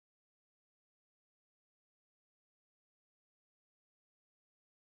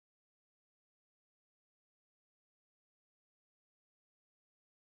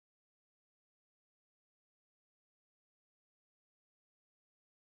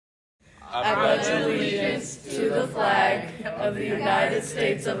I pledge allegiance to the flag of the United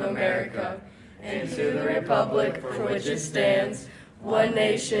States of America and to the republic for which it stands, one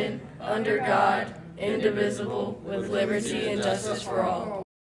nation, under God, indivisible, with liberty and justice for all.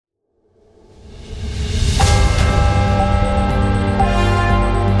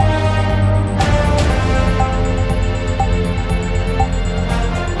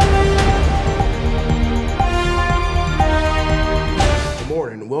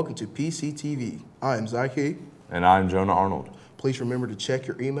 Welcome to PCTV. I am Zyke. And I'm Jonah Arnold. Please remember to check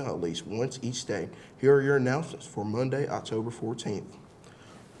your email at least once each day. Here are your announcements for Monday, October 14th.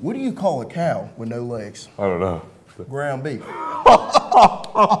 What do you call a cow with no legs? I don't know. Ground beef. Did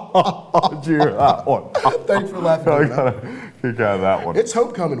you hear that one? Thanks for laughing. I got a kick out of that one. It's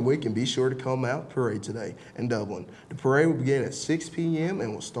homecoming week, and be sure to come out parade today in Dublin. The parade will begin at 6 p.m.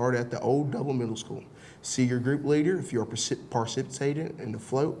 and will start at the Old Dublin Middle School. See your group leader if you are participating in the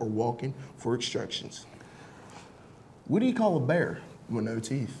float or walking for instructions. What do you call a bear with no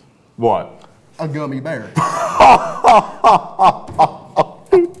teeth? What? A gummy bear.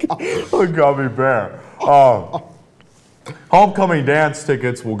 A gummy bear. Homecoming dance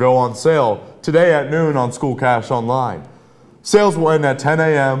tickets will go on sale today at noon on School Cash Online. Sales will end at 10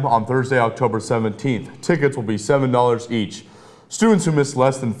 a.m. on Thursday, October 17th. Tickets will be $7 each. Students who miss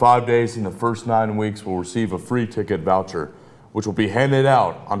less than 5 days in the first 9 weeks will receive a free ticket voucher, which will be handed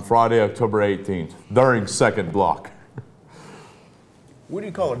out on Friday, October 18th, during second block. What do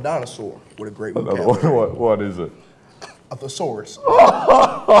you call a dinosaur with a great vocabulary? What is it? A thesaurus.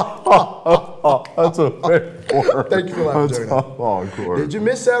 That's a big word. Thank you for laughing, Jonah. Oh, cool. Did you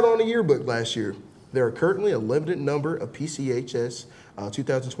miss out on the yearbook last year? There are currently a limited number of PCHS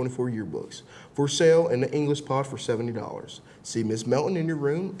 2024 yearbooks for sale in the English pod for $70. See Ms. Melton in your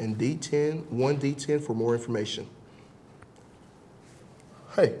room and D10 for more information.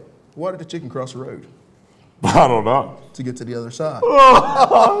 Hey, why did the chicken cross the road? I don't know. To get to the other side.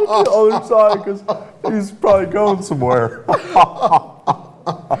 The other side, because he's probably going somewhere.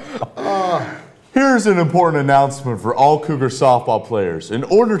 Here's an important announcement for all Cougar softball players. In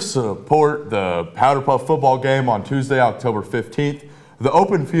order to support the Powder Puff football game on Tuesday, October 15th, the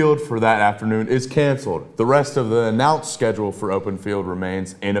open field for that afternoon is canceled. The rest of the announced schedule for open field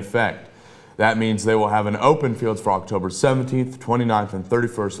remains in effect. That means they will have an open field for October 17th, 29th, and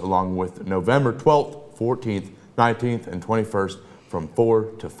 31st, along with November 12th, 14th, 19th, and 21st from 4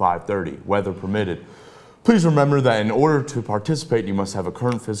 to 5:30, weather permitted. Please remember that in order to participate, you must have a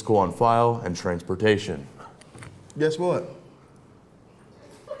current physical on file and transportation. Guess what?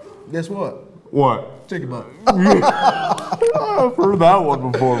 Guess what? What? Chicken butt. I've heard that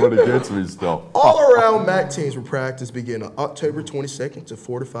one before, but it gets me still. All around MAC teams will practice begin on October 22nd to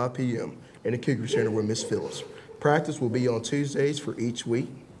 4 to 5 p.m. in the Cougar Center with Ms. Phillips. Practice will be on Tuesdays for each week.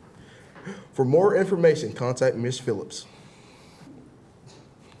 For more information, contact Ms. Phillips.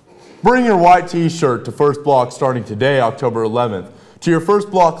 Bring your white t-shirt to First Block starting today, October 11th, to your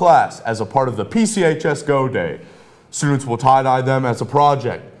First Block class as a part of the PCHS Go Day. Students will tie-dye them as a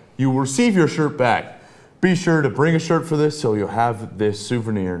project. You will receive your shirt back. Be sure to bring a shirt for this so you'll have this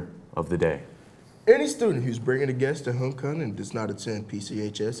souvenir of the day. Any student who's bringing a guest to homecoming and does not attend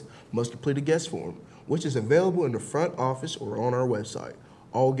PCHS must complete a guest form, which is available in the front office or on our website.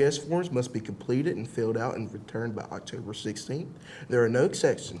 All guest forms must be completed and filled out and returned by October 16th. There are no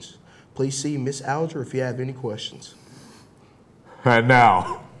exceptions. Please see Miss Alger if you have any questions. And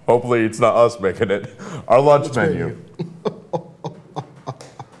now, hopefully it's not us making it, our lunch menu.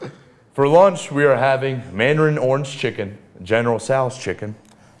 For lunch, we are having Mandarin orange chicken, General Tso's chicken.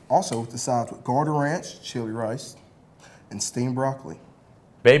 Also with the sides with Gordon Ranch, chili rice, and steamed broccoli.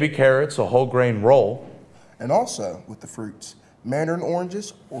 Baby carrots, a whole grain roll. And also with the fruits, Mandarin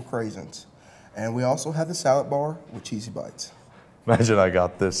oranges or craisins. And we also have the salad bar with cheesy bites. Imagine I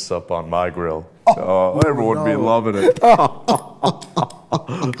got this up on my grill. Oh, everyone would be loving it.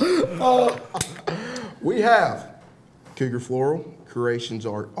 We have Cougar Floral, Creations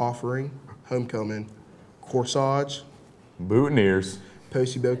Art Offering, Homecoming, Corsage, Boutonnieres,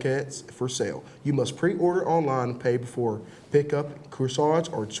 Posey Bouquets for sale. You must pre-order online and pay before pickup. Corsage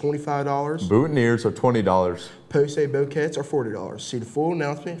are $25. Boutonnieres are $20. Posey Bouquets are $40. See the full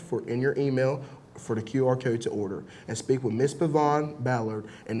announcement in your email for the QR code to order, and speak with Miss Pavon Ballard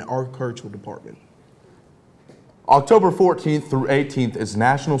in the agricultural department. October 14th through 18th is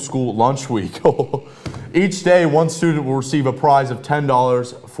National School Lunch Week. Each day, one student will receive a prize of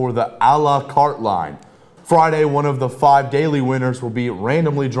 $10 for the a la carte line. Friday, one of the 5 daily winners will be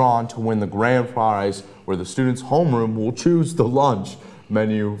randomly drawn to win the grand prize, where the student's homeroom will choose the lunch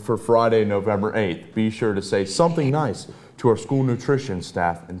menu for Friday, November 8th. Be sure to say something nice to our school nutrition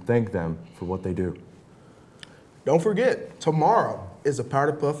staff and thank them for what they do. Don't forget, tomorrow is a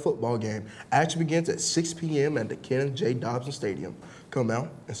Powder Puff football game. Action begins at 6 p.m. at the Kenneth J. Dobson Stadium. Come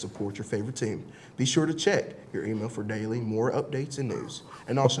out and support your favorite team. Be sure to check your email for daily more updates and news.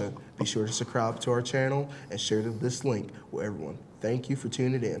 And also, be sure to subscribe to our channel and share this link with everyone. Thank you for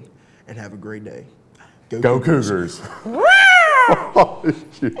tuning in, and have a great day. Go Cougars!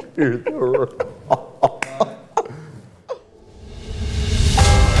 You hear the roar.